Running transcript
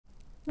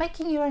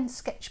Making your own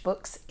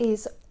sketchbooks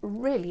is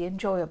really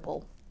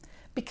enjoyable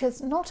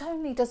because not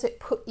only does it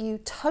put you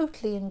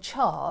totally in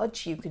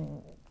charge, you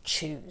can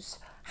choose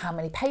how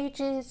many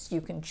pages,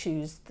 you can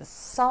choose the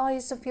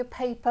size of your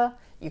paper,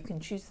 you can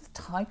choose the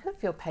type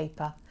of your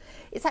paper.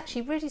 It's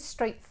actually really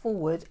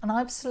straightforward, and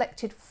I've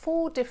selected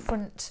 4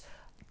 different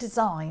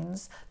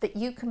designs that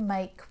you can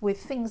make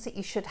with things that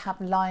you should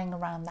have lying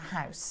around the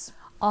house.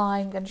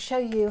 I'm going to show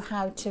you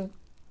how to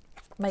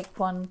make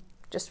one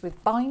just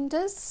with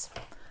binders.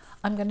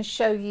 I'm going to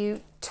show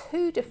you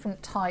 2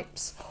 different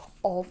types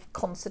of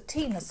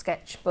concertina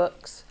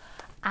sketchbooks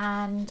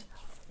and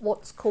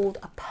what's called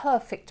a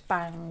perfect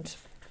bound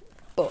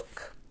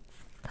book.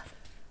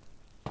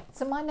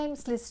 So my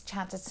name's Liz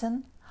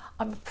Chatterton.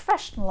 I'm a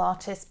professional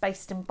artist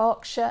based in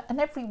Berkshire, and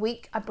every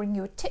week I bring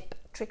you a tip,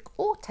 trick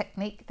or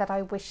technique that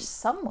I wish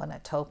someone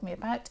had told me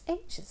about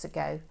ages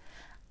ago.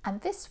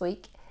 And this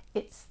week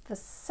it's the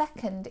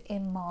second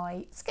in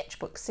my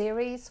sketchbook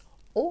series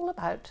all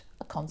about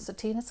a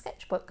concertina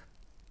sketchbook.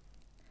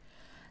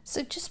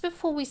 So just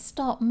before we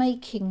start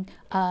making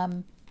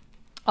our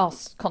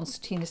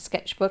concertina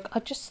sketchbook, I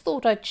just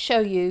thought I'd show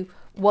you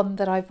one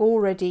that I've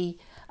already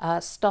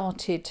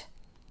started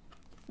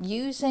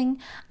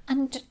using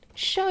and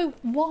show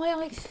why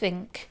I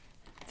think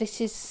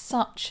this is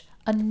such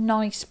a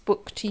nice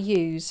book to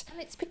use.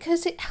 And it's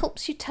because it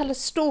helps you tell a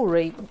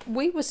story.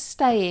 We were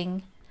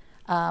staying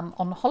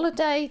on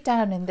holiday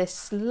down in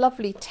this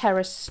lovely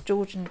terrace,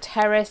 Georgian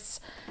terrace,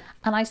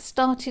 and I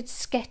started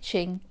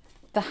sketching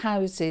the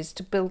houses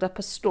to build up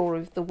a story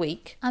of the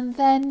week. And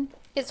then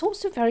it's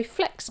also very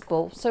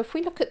flexible. So if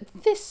we look at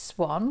this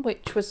one,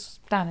 which was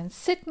down in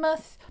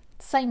Sidmouth,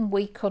 same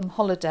week on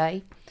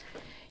holiday,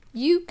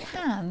 you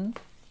can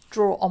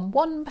draw on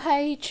one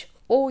page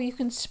or you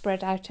can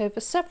spread out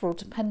over several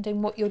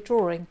depending what you're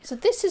drawing. So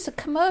this is a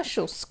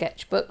commercial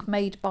sketchbook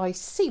made by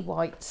Sea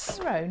Whites.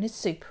 Their own is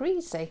super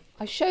easy.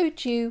 I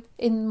showed you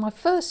in my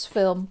first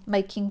film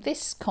making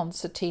this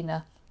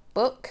concertina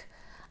book,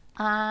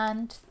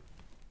 and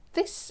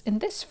in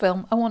this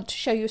film I want to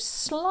show you a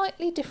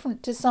slightly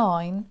different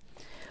design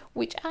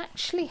which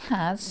actually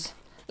has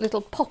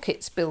little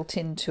pockets built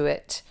into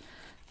it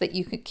that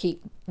you could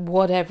keep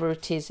whatever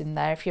it is in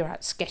there if you're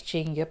out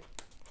sketching your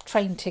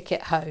train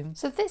ticket home.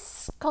 So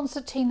this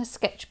concertina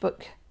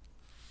sketchbook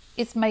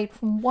is made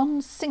from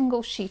one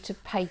single sheet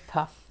of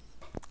paper,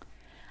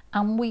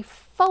 and we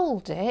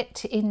fold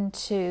it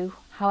into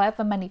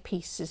however many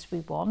pieces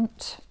we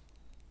want.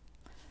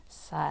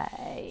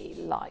 Say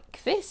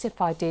like this. If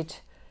I did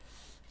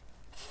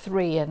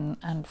 3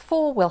 and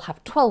 4, we'll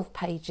have 12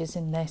 pages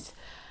in this,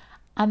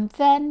 and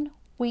then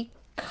we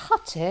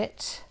cut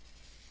it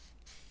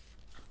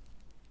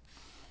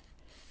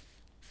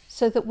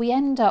so that we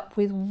end up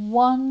with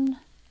one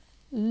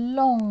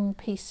long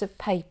piece of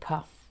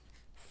paper.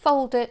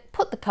 Fold it,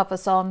 put the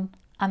covers on,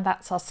 and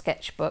that's our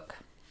sketchbook.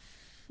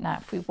 Now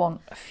if we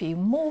want a few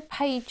more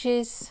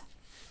pages,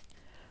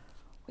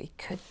 we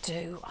could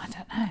do, I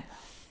don't know,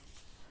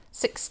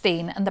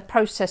 16, and the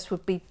process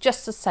would be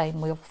just the same.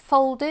 We'll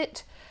fold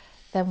it,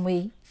 then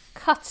we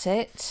cut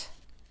it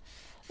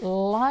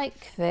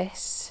like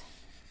this,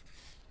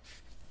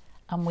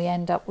 and we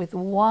end up with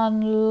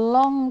one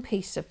long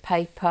piece of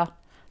paper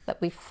that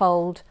we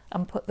fold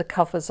and put the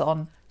covers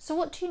on. So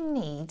what do you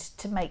need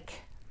to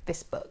make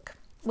this book?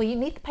 Well, you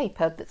need the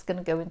paper that's going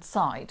to go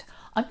inside.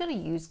 I'm going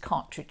to use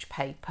cartridge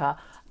paper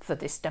for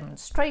this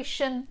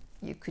demonstration.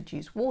 You could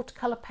use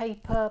watercolour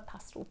paper,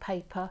 pastel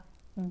paper,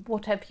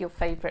 whatever your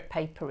favourite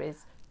paper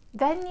is.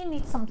 Then you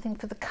need something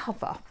for the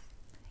cover.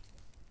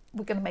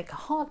 We're going to make a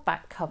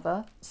hardback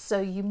cover, so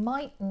you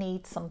might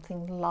need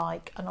something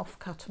like an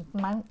offcut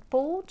mount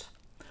board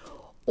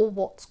or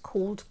what's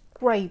called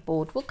grey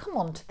board. We'll come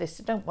on to this,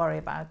 so don't worry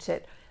about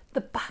it.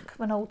 The back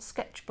of an old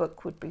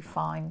sketchbook would be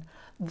fine.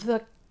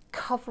 The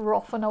cover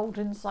off an old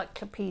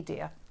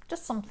encyclopedia,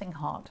 just something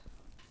hard.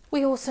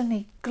 We also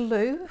need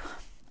glue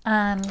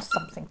and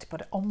something to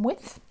put it on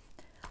with.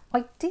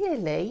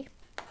 Ideally,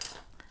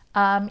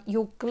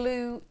 your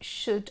glue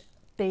should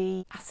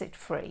be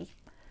acid-free.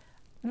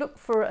 Look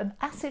for an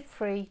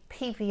acid-free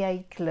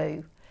PVA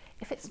glue.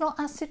 If it's not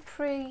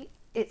acid-free,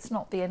 it's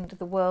not the end of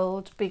the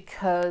world,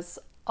 because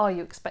are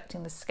you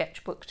expecting the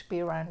sketchbook to be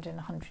around in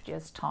 100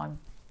 years' time?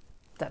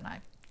 Don't know.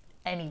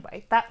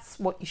 Anyway, that's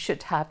what you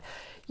should have.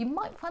 You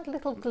might find a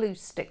little glue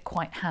stick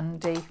quite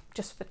handy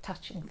just for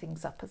touching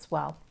things up as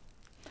well.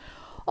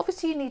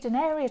 Obviously you need an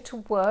area to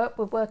work.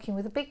 We're working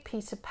with a big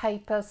piece of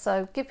paper,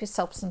 so give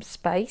yourself some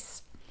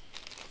space.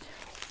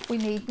 We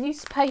need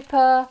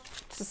newspaper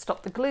to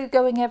stop the glue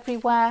going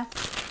everywhere.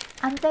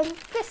 And then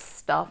this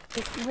stuff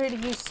is really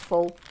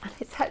useful, and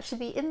it's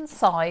actually the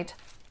inside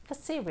of a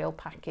cereal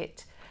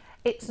packet.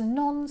 It's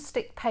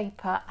non-stick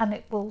paper, and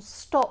it will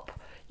stop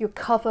your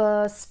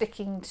cover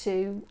sticking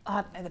to,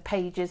 I don't know, the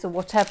pages or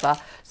whatever.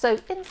 So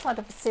inside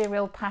of a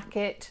cereal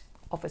packet,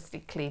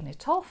 obviously clean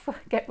it off,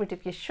 get rid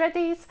of your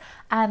shreddies,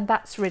 and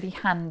that's really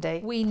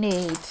handy. We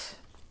need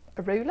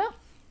a ruler,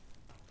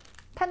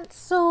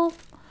 pencil,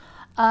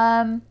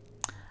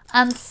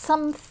 and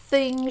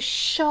something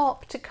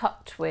sharp to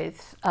cut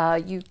with.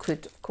 You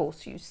could of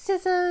course use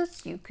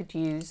scissors, you could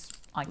use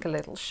like a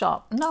little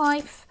sharp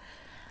knife,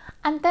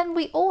 and then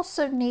we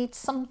also need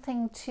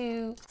something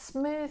to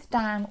smooth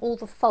down all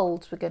the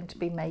folds we're going to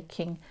be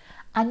making,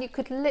 and you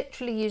could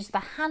literally use the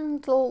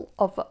handle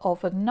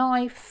of a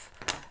knife,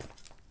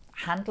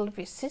 handle of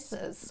your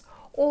scissors,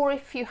 or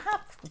if you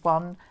have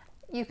one,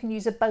 you can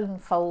use a bone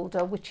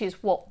folder, which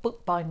is what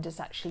bookbinders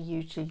actually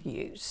usually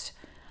use.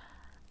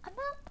 And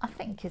that, I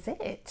think, is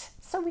it.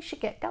 So we should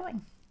get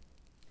going.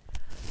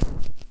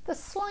 The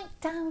slight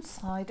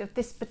downside of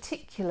this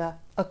particular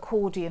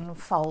accordion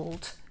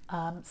fold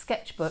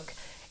sketchbook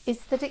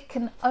is that it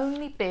can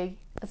only be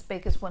as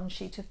big as one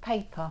sheet of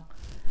paper.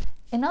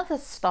 In other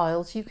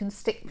styles, you can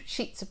stick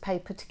sheets of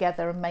paper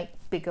together and make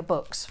bigger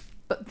books,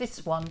 but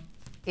this one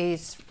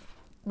is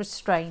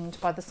restrained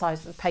by the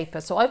size of the paper.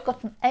 So I've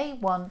got an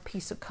A1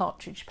 piece of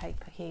cartridge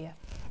paper here.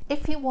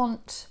 If you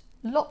want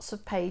lots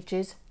of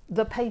pages,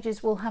 the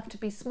pages will have to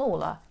be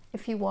smaller.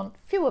 If you want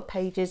fewer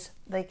pages,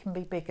 they can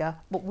be bigger,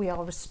 but we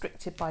are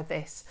restricted by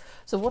this.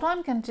 So what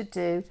I'm going to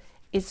do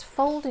is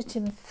fold it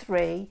in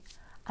 3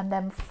 and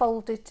then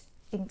fold it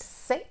into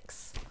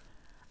 6,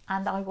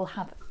 and I will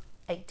have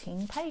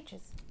 18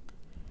 pages.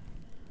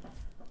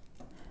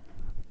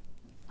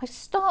 I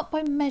start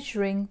by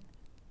measuring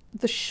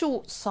the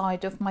short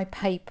side of my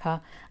paper,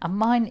 and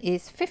mine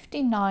is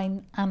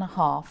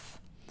 59.5.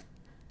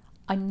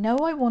 I know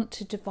I want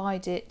to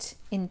divide it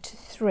into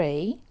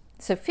 3,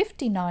 so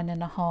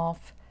 59.5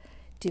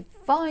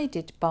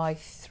 divided by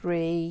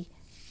 3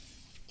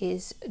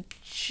 is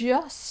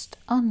just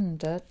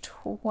under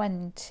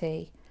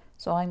 20.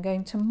 So I'm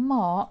going to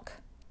mark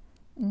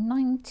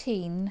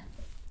 19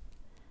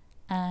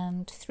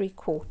 and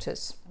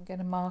 3/4. I'm going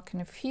to mark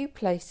in a few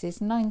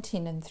places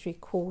 19 and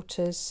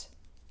 3/4.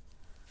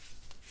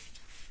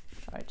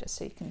 Sorry, just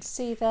so you can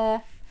see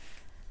there,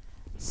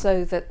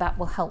 so that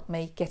will help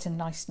me get a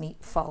nice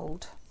neat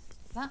fold.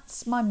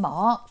 That's my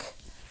mark,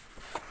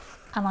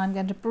 and I'm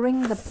going to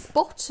bring the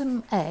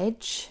bottom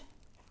edge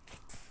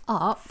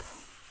up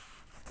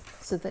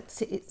so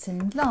that it's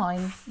in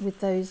line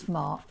with those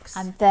marks,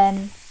 and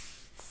then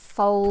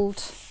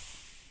fold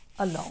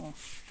along.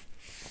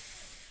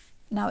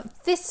 Now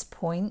at this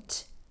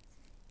point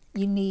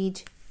you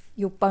need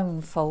your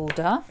bone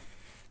folder,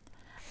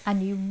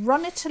 and you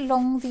run it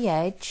along the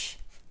edge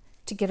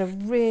to get a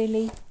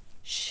really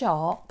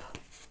sharp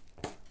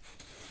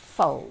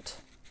fold.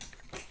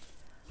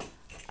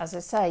 As I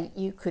say,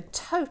 you could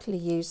totally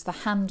use the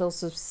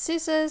handles of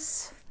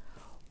scissors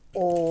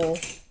or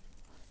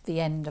the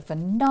end of a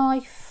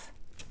knife.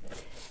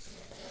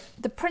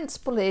 The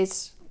principle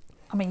is,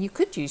 I mean, you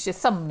could use your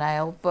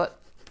thumbnail, but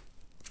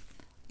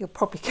you'll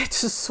probably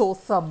get a sore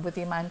thumb with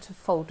the amount of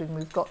folding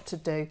we've got to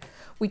do.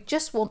 We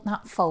just want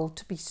that fold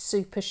to be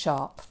super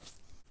sharp.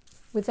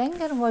 We're then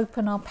going to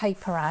open our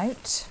paper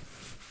out,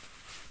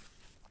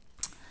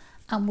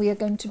 and we are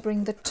going to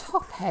bring the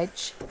top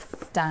edge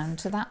down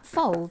to that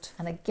fold.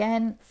 And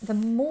again, the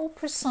more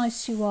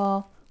precise you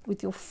are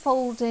with your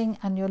folding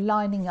and your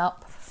lining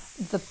up,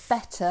 the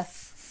better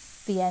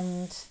the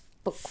end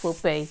book will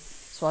be.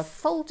 So I've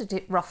folded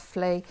it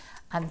roughly,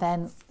 and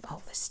then,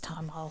 oh, this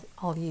time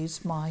I'll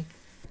use my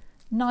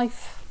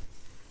knife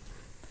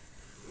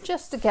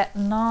just to get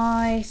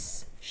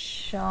nice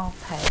sharp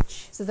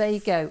edge. So there you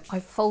go,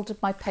 I've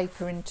folded my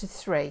paper into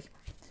 3.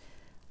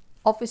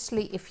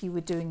 Obviously, if you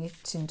were doing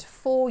it into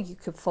 4, you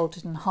could fold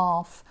it in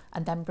half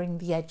and then bring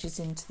the edges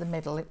into the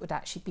middle. It would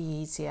actually be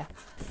easier,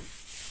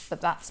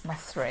 but that's my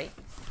 3.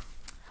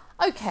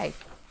 Okay,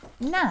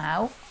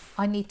 now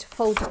I need to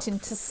fold it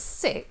into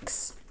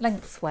 6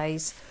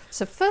 lengthways.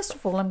 So first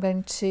of all, I'm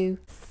going to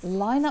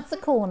line up the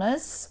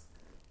corners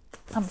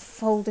and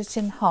fold it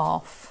in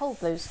half. Fold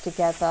those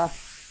together,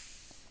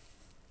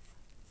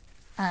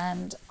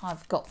 and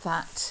I've got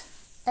that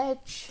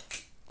edge,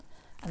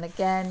 and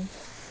again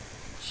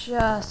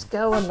just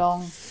go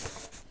along,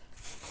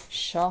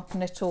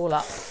 sharpen it all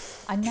up.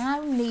 I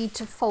now need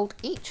to fold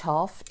each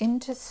half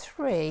into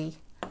 3,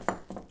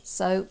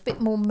 so a bit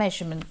more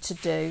measurement to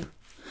do.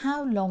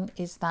 How long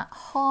is that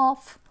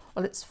half?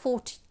 Well, it's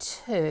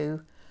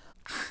 42.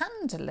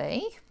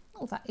 Handily,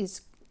 oh, that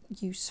is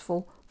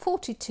useful,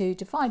 42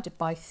 divided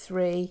by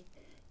 3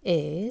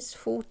 is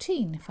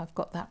 14, if I've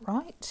got that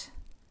right.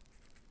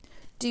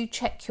 Do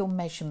check your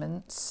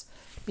measurements,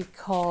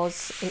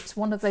 because it's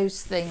one of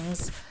those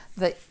things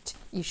that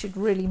you should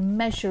really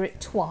measure it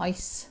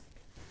twice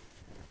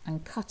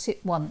and cut it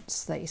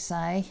once, they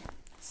say.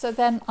 So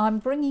then I'm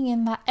bringing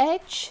in that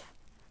edge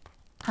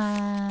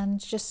and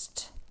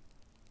just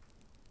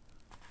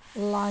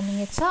lining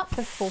it up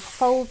before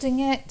folding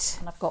it.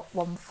 And I've got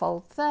one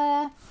fold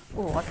there.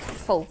 Oh, I can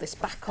fold this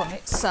back on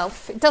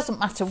itself. It doesn't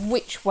matter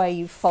which way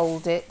you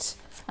fold it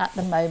at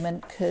the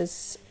moment,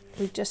 because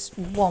we just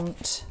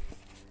want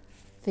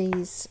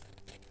these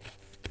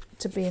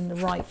to be in the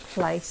right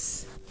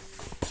place.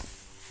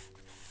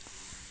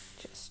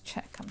 Just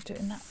check I'm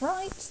doing that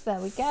right. There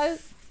we go.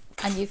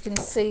 And you can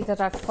see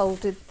that I've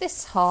folded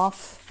this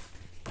half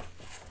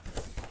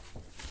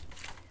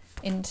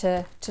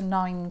into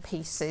 9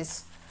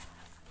 pieces.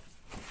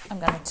 I'm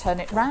going to turn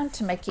it round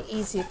to make it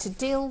easier to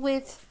deal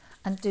with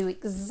and do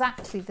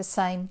exactly the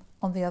same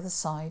on the other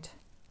side.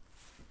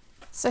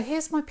 So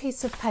here's my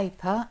piece of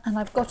paper, and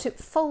I've got it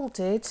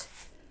folded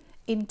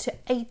into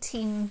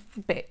 18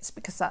 bits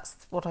because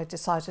that's what I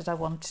decided I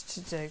wanted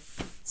to do.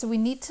 So we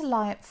need to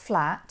lie it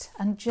flat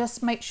and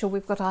just make sure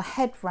we've got our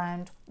head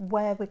round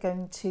where we're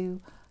going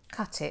to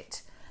cut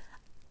it.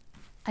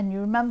 And you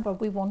remember,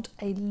 we want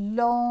a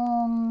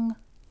long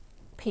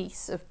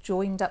piece of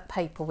joined up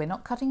paper. We're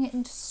not cutting it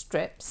into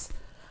strips.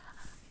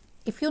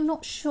 If you're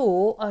not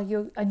sure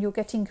and you're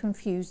getting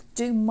confused,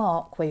 do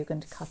mark where you're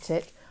going to cut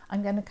it.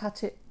 I'm going to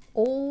cut it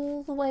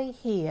all the way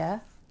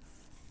here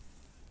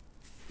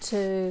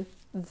to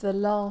the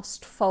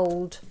last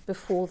fold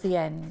before the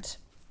end.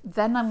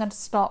 Then I'm going to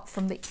start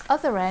from the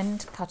other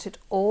end, cut it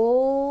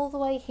all the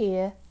way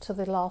here to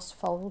the last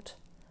fold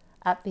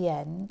at the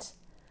end,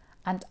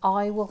 and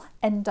I will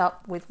end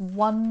up with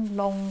one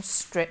long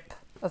strip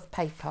of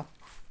paper.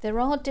 There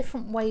are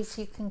different ways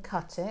you can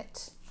cut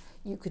it.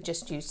 You could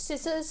just use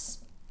scissors,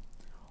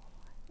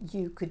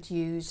 you could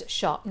use a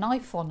sharp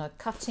knife on a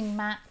cutting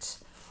mat,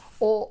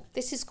 or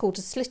this is called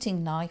a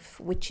slitting knife,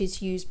 which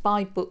is used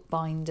by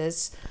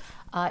bookbinders.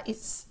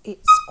 It's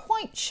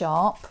quite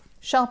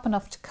sharp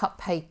enough to cut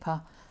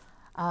paper,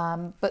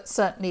 but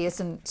certainly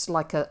isn't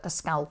like a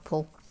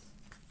scalpel.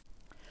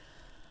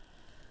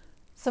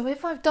 So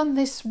if I've done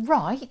this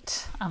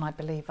right, and I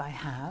believe I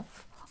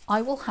have,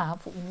 I will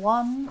have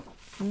one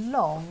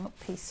long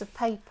piece of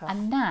paper.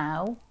 And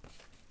now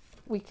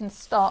we can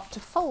start to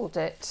fold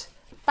it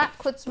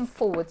backwards and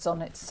forwards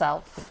on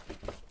itself.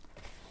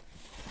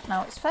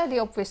 Now it's fairly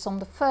obvious on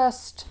the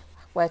first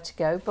where to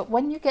go, but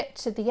when you get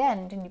to the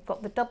end and you've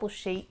got the double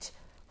sheet,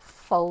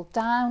 fold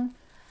down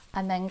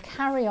and then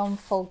carry on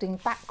folding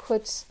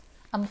backwards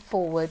and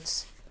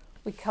forwards.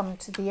 We come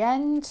to the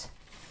end,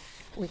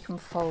 we can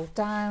fold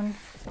down,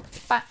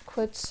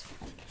 backwards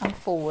and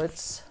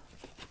forwards,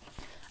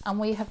 and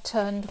we have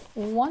turned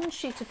one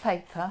sheet of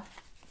paper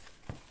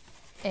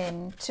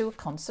into a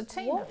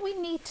concertina. What we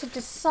need to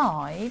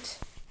decide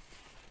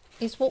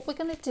is what we're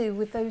going to do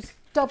with those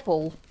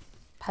double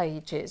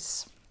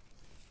pages.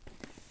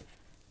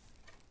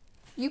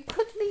 You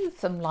could leave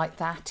them like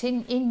that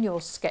in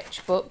your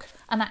sketchbook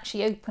and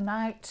actually open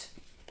out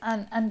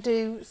and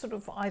do sort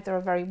of either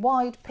a very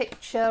wide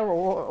picture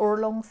or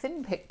a long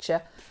thin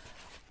picture.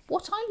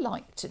 What I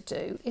like to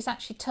do is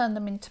actually turn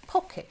them into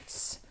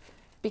pockets,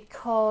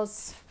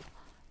 because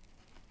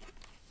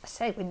I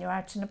say when you're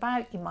out and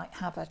about, you might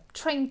have a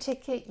train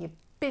ticket, your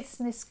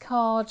business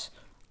card,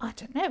 I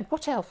don't know,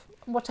 what else,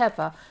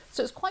 whatever.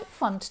 So it's quite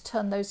fun to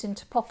turn those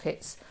into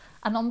pockets.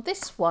 And on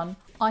this one,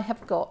 I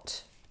have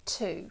got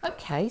 2.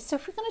 Okay, so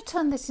if we're going to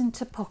turn this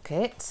into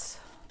pockets,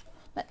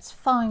 let's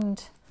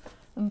find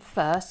them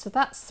first. So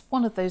that's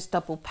one of those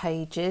double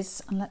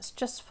pages, and let's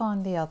just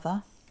find the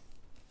other.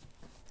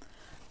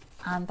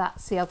 And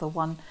that's the other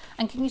one.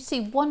 And can you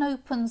see one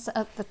opens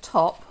at the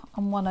top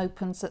and one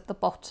opens at the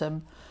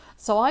bottom?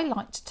 So I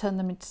like to turn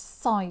them into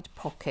side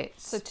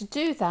pockets. So to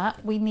do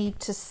that, we need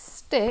to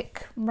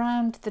stick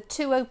round the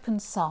 2 open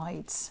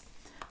sides.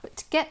 But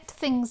to get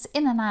things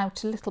in and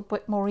out a little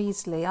bit more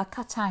easily, I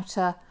cut out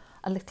a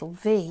little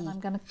V, and I'm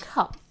going to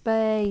cut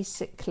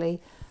basically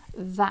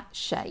that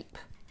shape,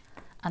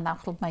 and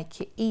that will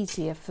make it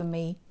easier for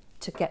me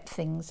to get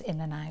things in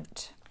and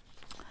out.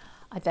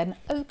 I then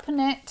open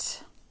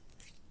it.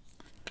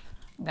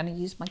 I'm going to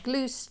use my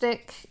glue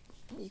stick.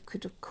 You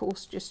could of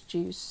course just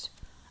use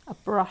a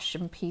brush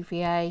and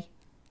PVA.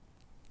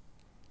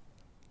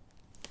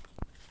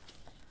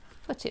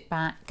 Put it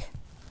back,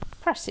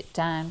 press it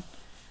down,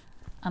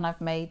 and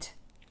I've made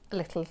a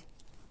little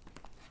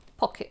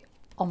pocket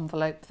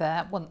envelope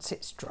there once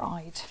it's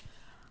dried.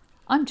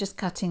 I'm just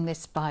cutting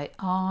this by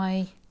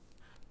eye.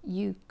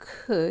 You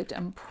could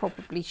and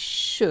probably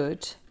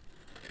should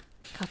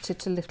cut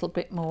it a little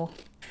bit more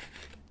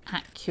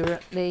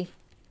accurately.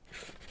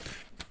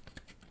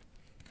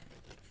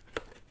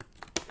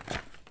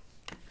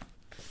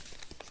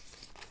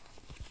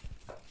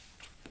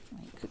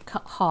 You could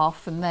cut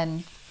half and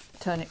then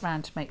turn it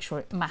round to make sure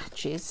it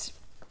matches.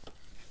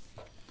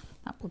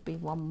 That would be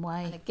one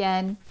way. And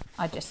again,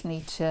 I just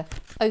need to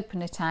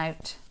open it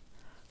out,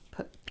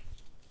 put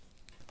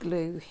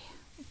glue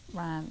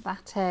around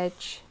that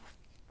edge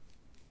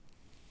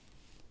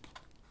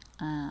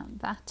and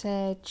that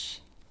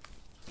edge,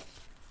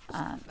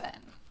 and then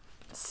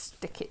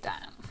stick it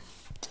down.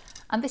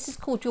 And this is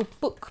called your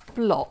book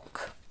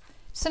block.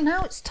 So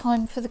now it's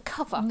time for the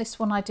cover. On this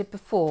one I did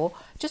before,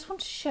 just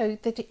want to show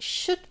that it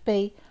should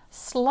be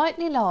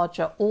slightly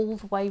larger all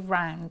the way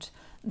round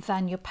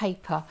than your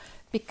paper,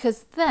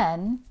 because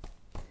then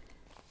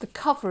the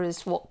cover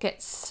is what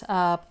gets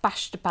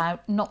bashed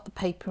about, not the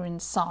paper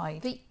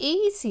inside. The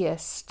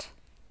easiest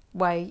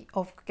way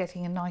of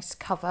getting a nice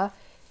cover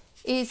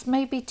is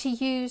maybe to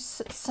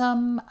use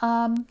some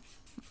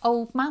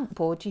old mount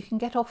board you can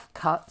get off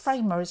cut. The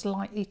framer is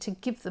likely to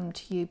give them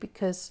to you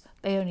because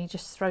they only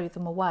just throw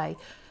them away.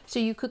 So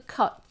you could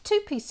cut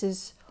 2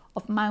 pieces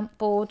of mount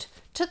board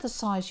to the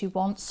size you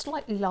want,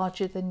 slightly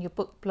larger than your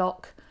book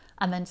block,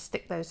 and then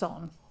stick those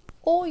on.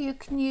 Or you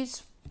can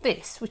use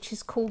this, which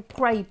is called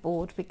grey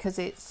board, because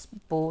it's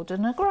board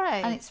and a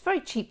grey, and it's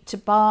very cheap to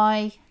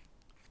buy.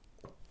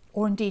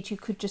 Or indeed you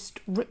could just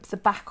rip the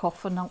back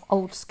off an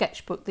old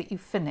sketchbook that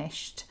you've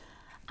finished,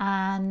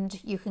 and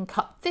you can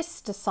cut this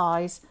to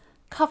size,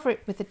 cover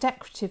it with a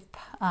decorative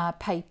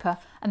paper,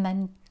 and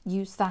then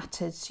use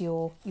that as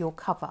your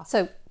cover.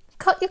 So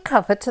cut your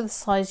cover to the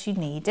size you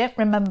need it.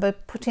 Remember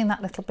putting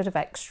that little bit of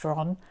extra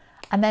on,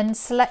 and then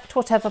select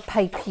whatever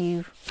paper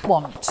you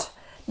want.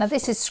 Now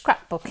this is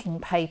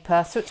scrapbooking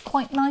paper, so it's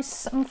quite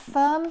nice and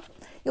firm.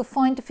 You'll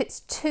find if it's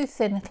too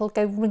thin, it'll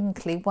go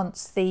wrinkly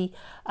once the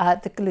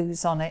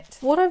glue's on it.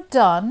 What I've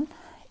done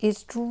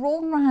is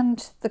drawn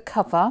around the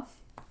cover,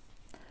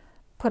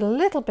 put a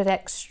little bit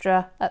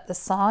extra at the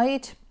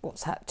side.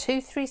 What's that,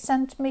 2-3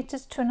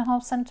 centimetres,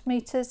 2.5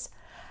 centimetres,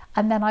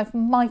 and then I've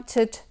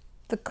mitered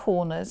the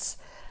corners,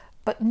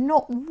 but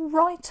not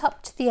right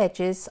up to the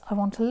edges. I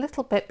want a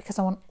little bit because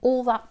I want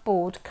all that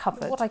board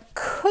covered. What I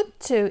could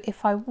do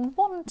if I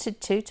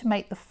wanted to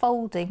make the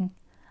folding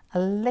a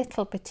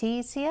little bit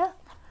easier,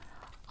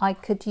 I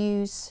could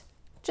use,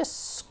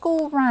 just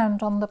score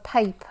round on the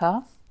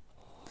paper.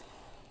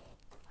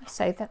 I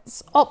say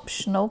that's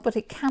optional, but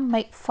it can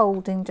make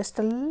folding just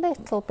a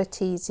little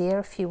bit easier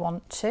if you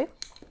want to.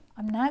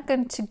 I'm now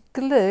going to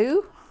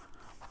glue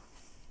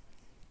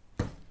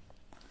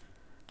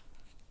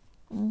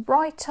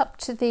right up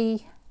to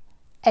the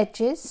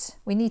edges.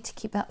 We need to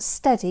keep that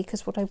steady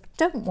because what I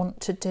don't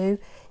want to do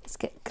is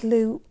get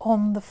glue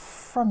on the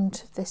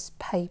front of this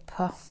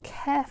paper.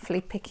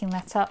 Carefully picking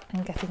that up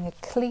and getting a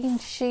clean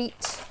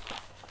sheet,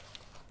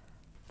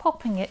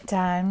 popping it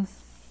down,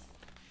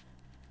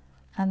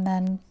 and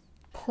then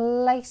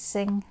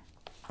placing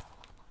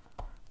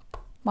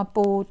my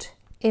board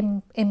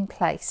in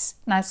place.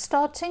 Now,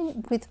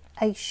 starting with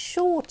a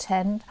short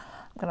end,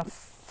 I'm going to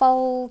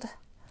fold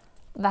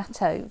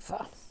that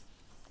over,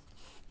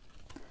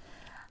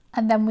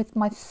 and then with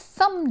my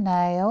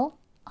thumbnail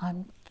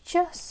I'm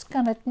just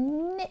going to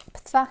nip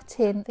that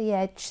in the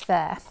edge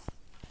there.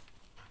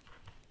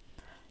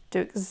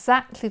 Do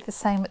exactly the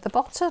same at the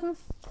bottom,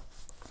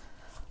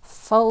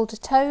 fold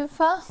it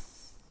over,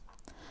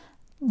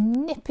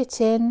 nip it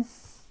in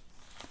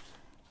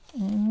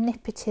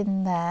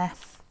there.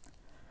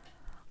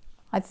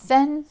 I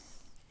then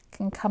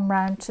can come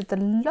round to the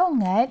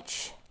long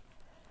edge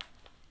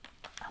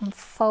and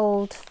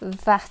fold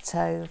that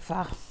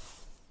over,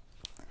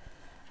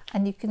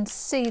 and you can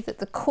see that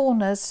the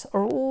corners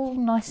are all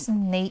nice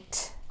and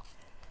neat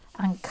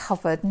and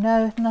covered.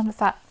 No, none of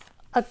that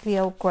ugly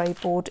old grey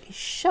board is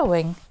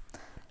showing.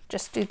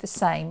 Just do the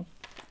same,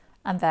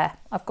 and there,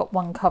 I've got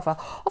one cover.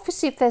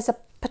 Obviously if there's a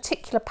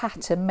particular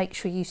pattern, make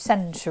sure you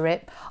centre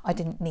it. I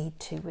didn't need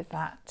to with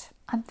that.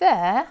 And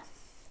there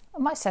are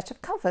my set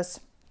of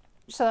covers.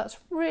 So that's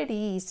really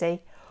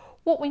easy.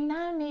 What we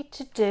now need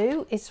to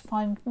do is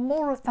find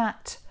more of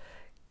that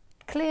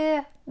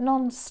clear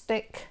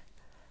non-stick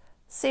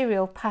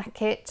cereal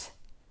packet,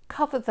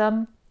 cover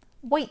them,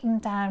 weight them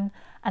down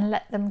and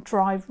let them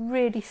dry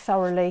really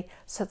thoroughly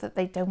so that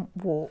they don't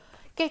warp.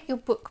 Get your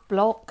book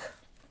block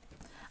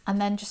and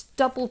then just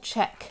double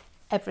check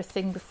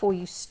everything before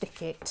you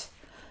stick it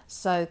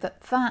so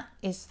that that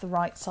is the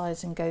right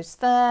size and goes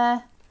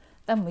there.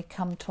 Then we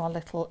come to our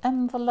little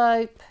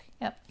envelope.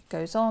 Yep,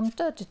 goes on,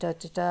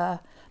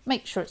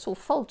 Make sure it's all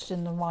folded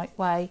in the right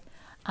way,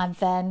 and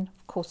then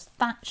of course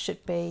that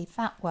should be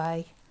that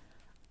way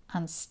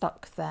and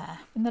stuck there.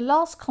 In the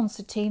last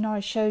concertina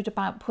I showed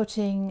about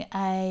putting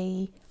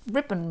a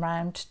ribbon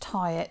round to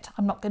tie it.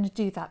 I'm not going to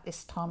do that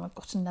this time. I've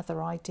got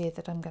another idea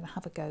that I'm going to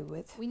have a go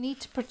with. We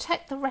need to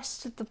protect the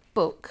rest of the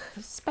book,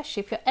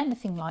 especially if you're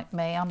anything like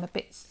me. I'm a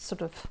bit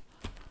sort of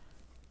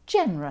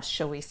generous,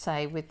 shall we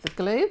say, with the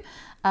glue.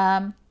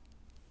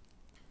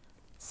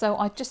 So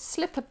I just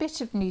slip a bit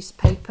of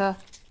newspaper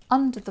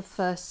under the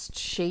first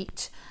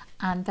sheet,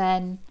 and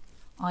then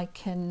I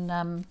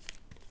can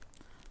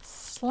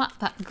slap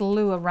that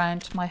glue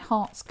around to my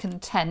heart's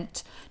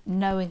content,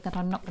 knowing that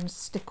I'm not going to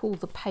stick all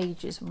the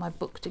pages of my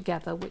book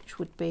together, which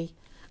would be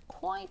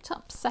quite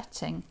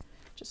upsetting.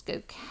 Just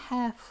go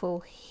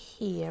careful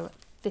here at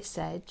this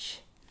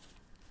edge.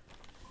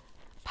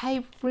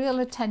 Pay real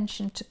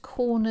attention to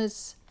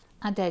corners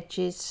and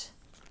edges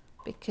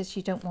because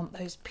you don't want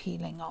those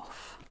peeling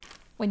off.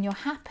 When you're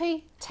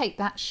happy, take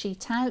that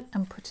sheet out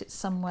and put it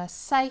somewhere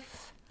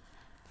safe,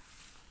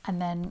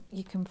 and then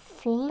you can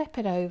flip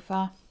it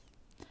over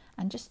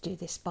and just do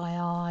this by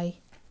eye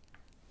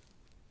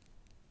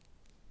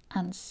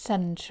and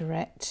centre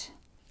it.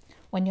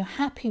 When you're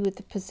happy with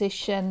the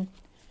position,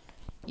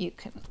 you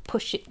can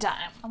push it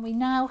down, and we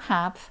now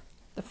have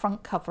the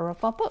front cover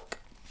of our book.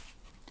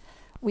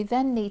 We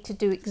then need to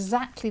do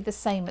exactly the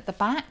same at the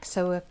back,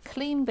 so a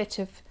clean bit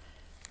of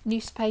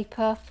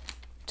newspaper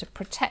to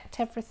protect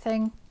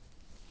everything.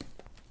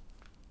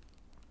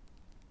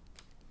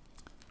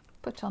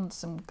 Put on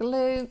some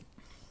glue,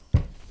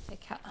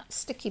 take out that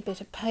sticky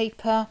bit of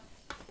paper,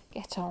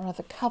 get our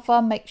other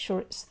cover, make sure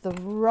it's the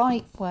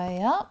right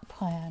way up.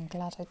 I am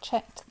glad I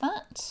checked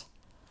that.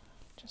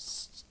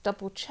 Just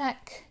double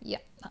check.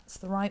 Yep, that's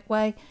the right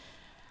way.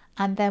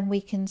 And then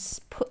we can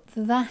put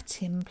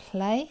that in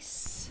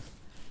place.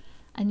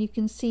 And you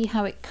can see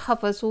how it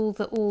covers all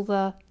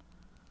the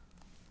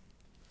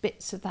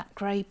bits of that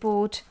grey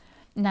board.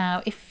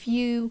 Now, if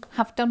you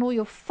have done all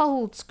your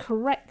folds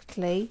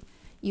correctly,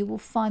 you will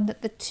find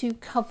that the two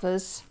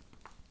covers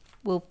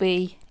will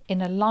be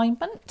in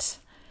alignment.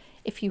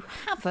 If you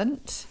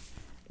haven't,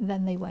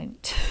 then they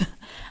won't.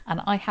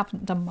 And I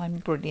haven't done mine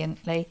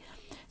brilliantly.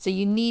 So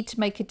you need to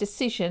make a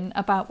decision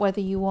about whether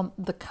you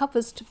want the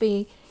covers to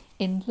be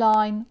in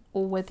line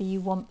or whether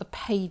you want the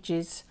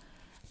pages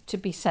to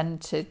be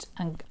centered,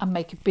 and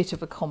make a bit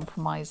of a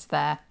compromise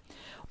there.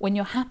 When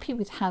you're happy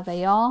with how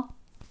they are,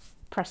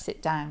 press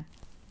it down.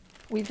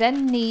 We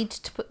then need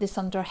to put this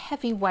under a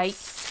heavy weight.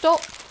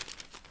 Stop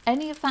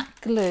any of that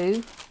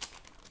glue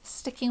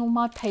sticking all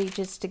my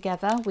pages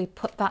together. We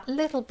put that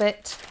little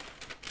bit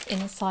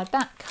inside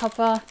that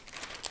cover,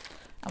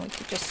 and we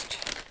could just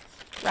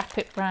wrap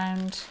it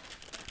round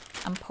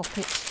and pop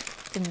it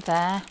in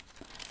there,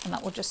 and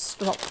that will just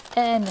stop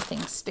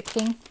anything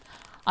sticking.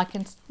 I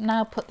can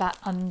now put that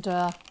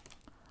under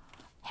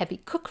heavy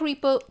cookery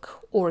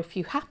book, or if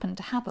you happen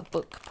to have a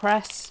book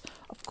press,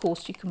 of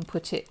course you can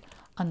put it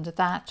under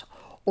that.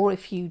 Or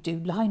if you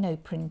do lino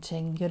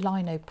printing, your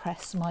lino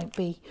press might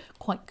be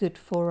quite good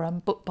for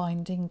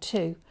bookbinding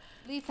too.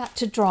 Leave that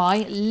to dry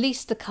at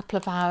least a couple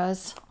of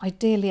hours,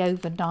 ideally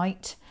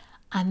overnight,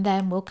 and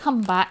then we'll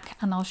come back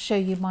and I'll show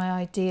you my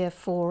idea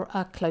for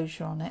a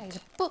closure on it. Okay,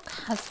 the book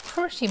has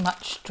pretty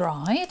much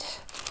dried.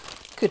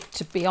 Could,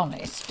 to be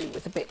honest, do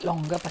with a bit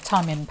longer, but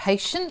I'm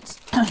impatient.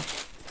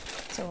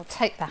 So we'll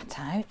take that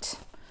out.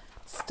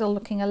 Still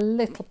looking a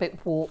little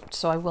bit warped,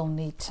 so I will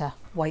need to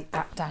weight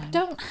that down. You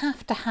don't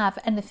have to have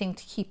anything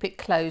to keep it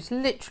closed.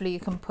 Literally, you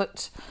can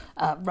put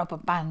a rubber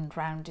band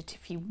around it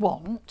if you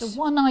want. The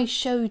one I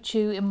showed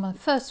you in my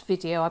first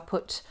video, I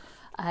put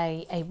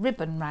a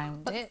ribbon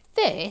round it.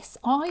 This,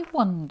 I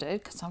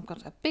wondered, because I've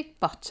got a big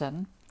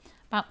button,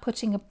 about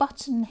putting a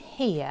button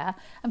here,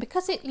 and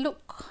because it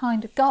looked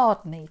kind of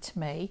gardeny to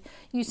me,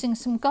 using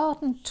some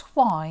garden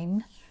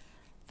twine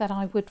that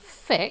I would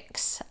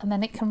fix, and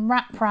then it can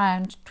wrap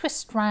round,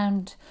 twist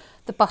round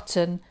the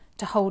button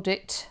to hold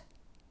it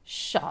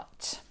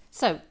shut.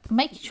 So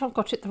making sure I've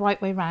got it the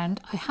right way round,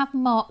 I have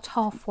marked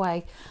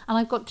halfway, and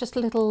I've got just a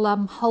little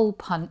hole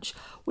punch,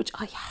 which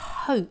I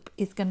hope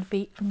is going to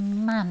be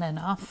man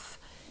enough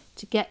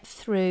to get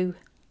through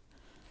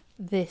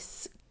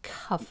this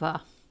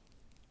cover.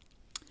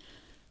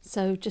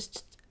 So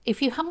just,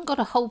 if you haven't got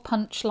a hole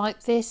punch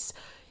like this,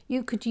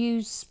 you could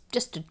use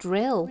just a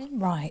drill.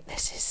 Right,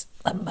 this is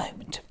a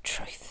moment of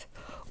truth.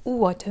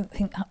 Oh, I don't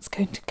think that's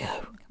going to go.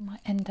 I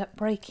might end up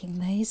breaking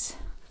these.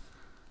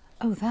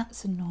 Oh,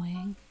 that's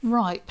annoying.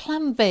 Right,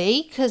 plan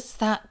B, because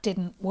that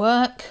didn't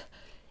work.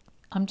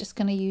 I'm just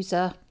going to use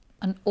an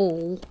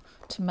awl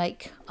to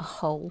make a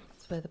hole.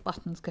 That's where the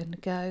button's going to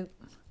go.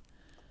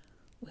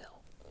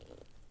 We'll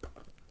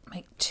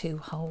make two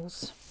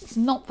holes. It's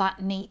not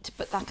that neat,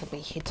 but that'll be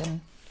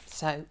hidden,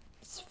 so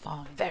it's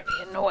fine. Very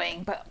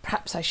annoying, but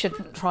perhaps I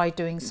shouldn't try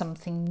doing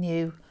something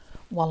new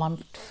while I'm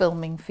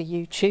filming for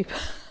YouTube.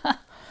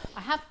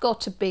 I have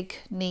got a big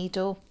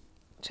needle,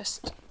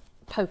 just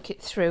poke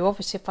it through.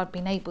 Obviously, if I'd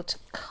been able to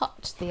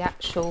cut the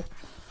actual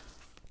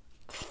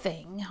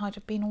thing, I'd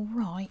have been all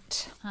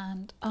right.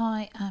 And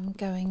I am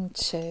going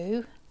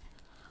to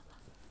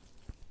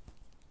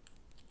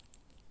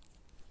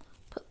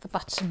put the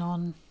button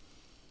on,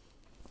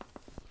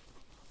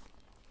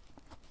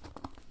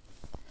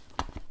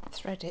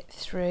 thread it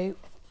through,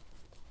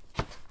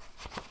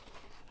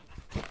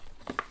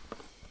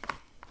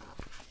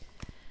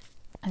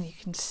 and you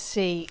can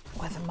see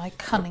whether my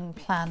cunning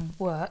plan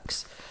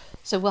works.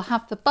 So we'll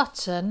have the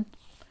button,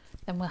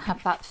 then we'll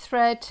have that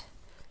thread,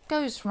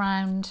 goes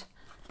round,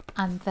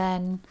 and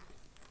then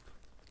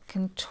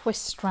can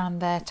twist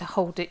round there to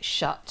hold it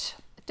shut.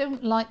 I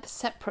don't like the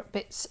separate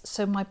bits,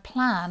 so my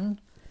plan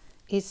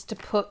is to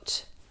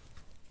put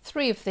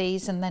 3 of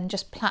these and then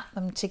just plait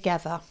them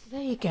together.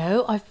 There you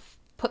go, I've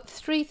put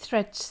 3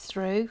 threads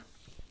through,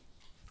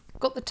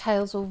 got the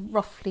tails all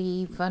roughly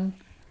even,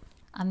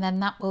 and then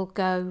that will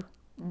go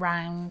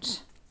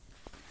round.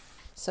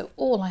 So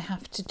all I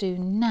have to do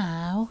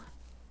now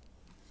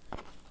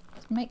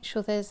is make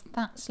sure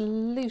that's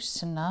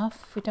loose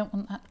enough. We don't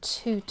want that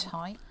too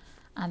tight.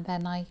 And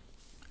then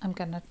I'm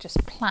going to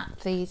just plait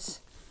these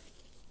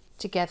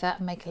together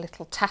and make a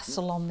little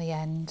tassel on the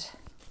end.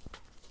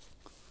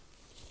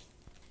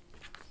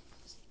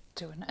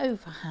 Do an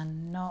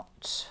overhand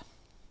knot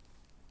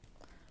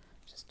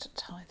just to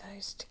tie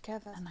those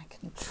together, and I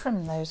can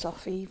trim those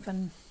off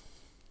even.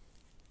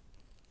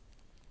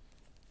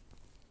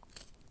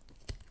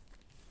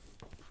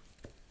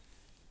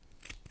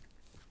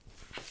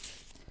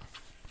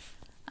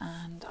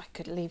 And I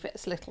could leave it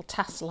as a little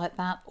tassel like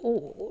that,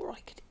 or I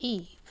could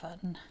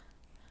even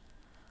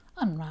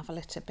unravel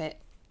it a bit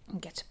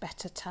and get a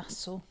better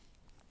tassel.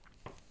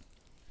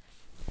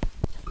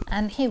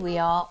 And here we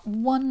are,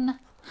 one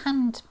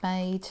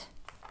handmade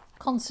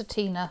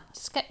concertina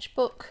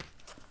sketchbook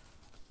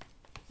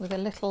with a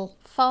little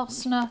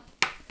fastener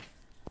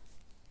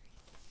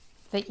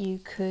that you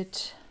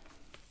could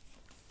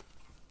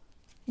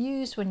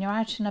use when you're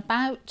out and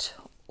about,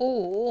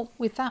 or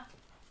with that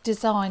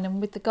design and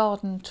with the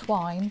garden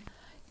twine,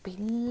 it'd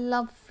be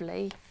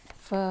lovely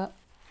for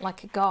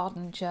like a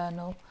garden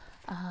journal,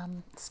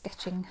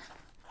 sketching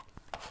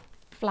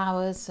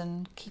flowers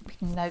and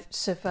keeping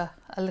notes of a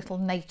little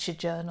nature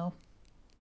journal.